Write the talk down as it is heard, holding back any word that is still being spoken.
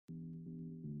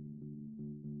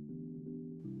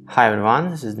Hi everyone,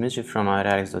 this is Dmitry from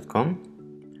irrealix.com.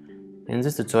 In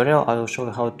this tutorial I will show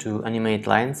you how to animate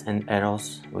lines and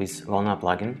arrows with Volna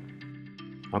plugin.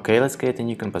 Okay, let's create a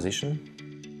new composition.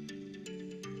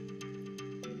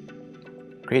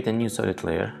 Create a new solid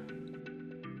layer.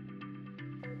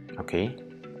 Okay.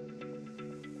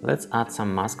 Let's add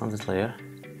some mask on this layer.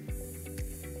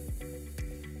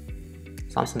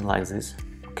 Something like this.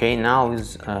 Okay, now with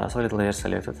solid layer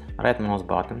selected, right mouse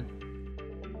button,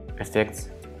 Effects,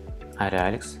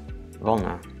 irrealix,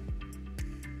 Volna.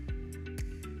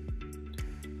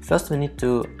 First we need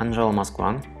to unroll mask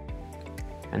 1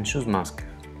 and choose mask.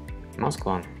 Mask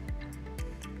 1.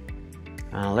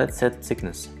 Let's set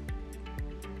thickness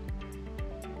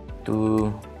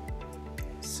to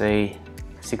say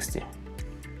 60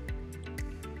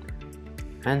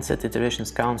 and set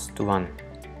iterations counts to 1.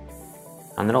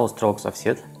 Unroll strokes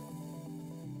offset,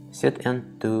 set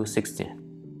end to 60.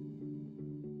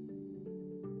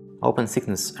 Open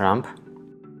thickness ramp,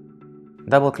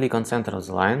 double click on center of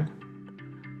the line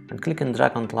and click and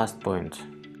drag on the last point.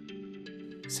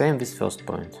 Same with first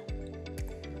point.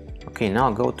 Okay, now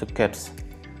go to caps,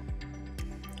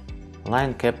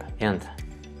 line cap end.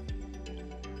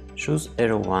 Choose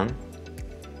arrow 1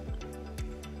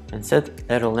 and set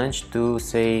arrow length to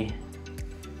say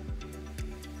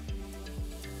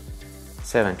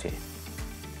 70.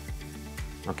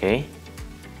 Okay,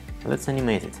 let's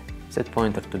animate it. Set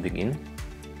pointer to begin.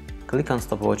 Click on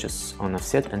stopwatches on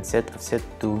offset and set offset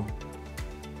to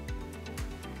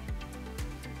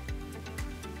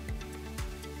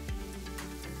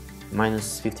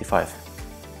 -55.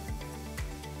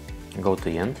 Go to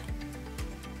end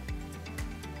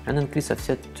and increase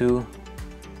offset to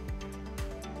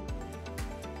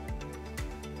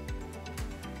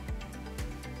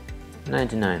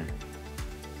 99.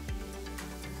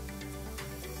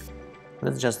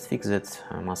 Let's just fix that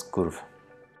mask curve.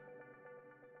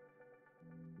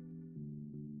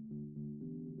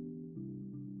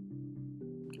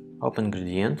 Open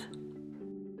gradient.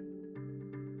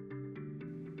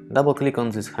 Double click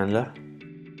on this handler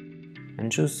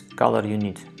and choose color you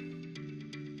need.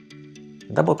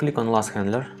 Double click on last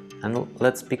handler and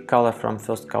let's pick color from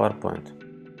first color point.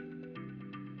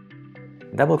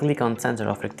 Double click on center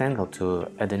of rectangle to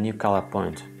add a new color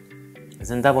point.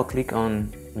 Then double click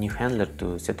on new handler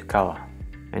to set the color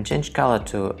and change color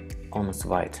to almost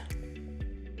white.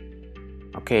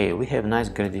 Okay, we have nice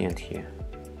gradient here.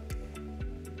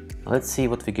 Let's see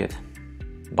what we get.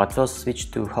 But first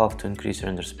switch to half to increase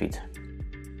render speed.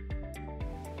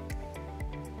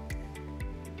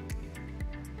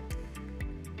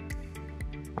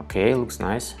 Okay, looks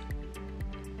nice.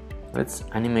 Let's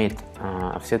animate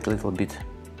offset a little bit.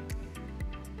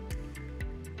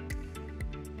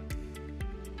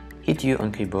 Hit U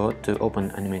on keyboard to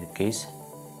open animated case.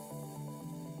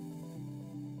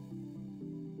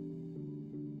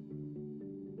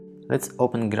 Let's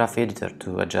open graph editor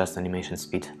to adjust animation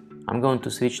speed. I'm going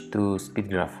to switch to speed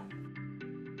graph.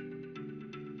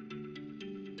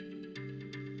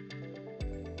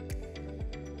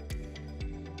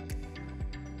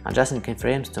 Adjusting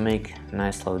keyframes to make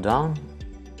nice slowdown.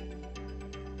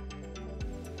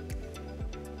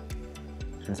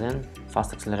 And then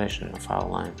fast acceleration of our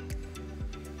line.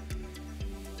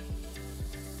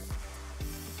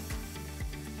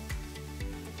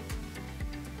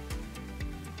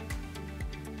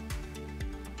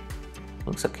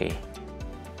 Looks okay.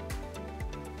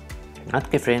 Add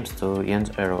keyframes to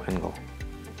end arrow angle.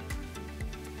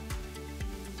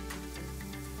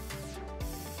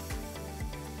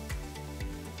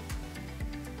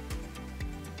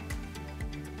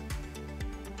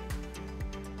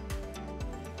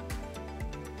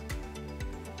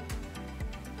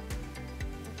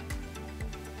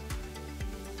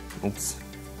 Oops.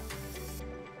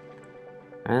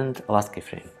 And last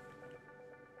keyframe.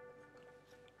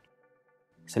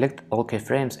 Select all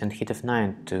keyframes and hit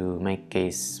F9 to make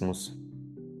case smooth.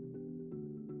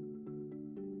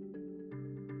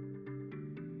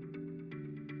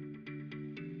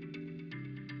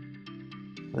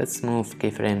 Let's move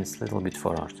keyframes a little bit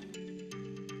forward.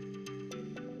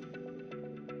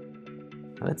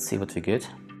 Let's see what we get.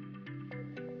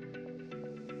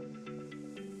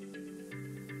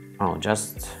 Oh,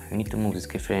 just need to move this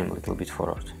keyframe a little bit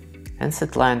forward. And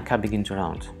set line cap begin to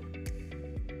round.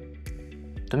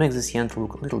 To make this end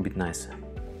look a little bit nicer.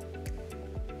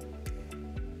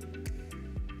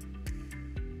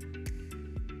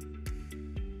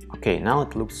 Okay, now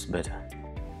it looks better.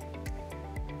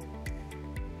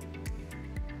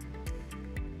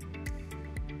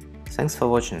 Thanks for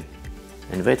watching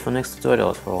and wait for next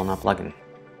tutorials for Volna plugin.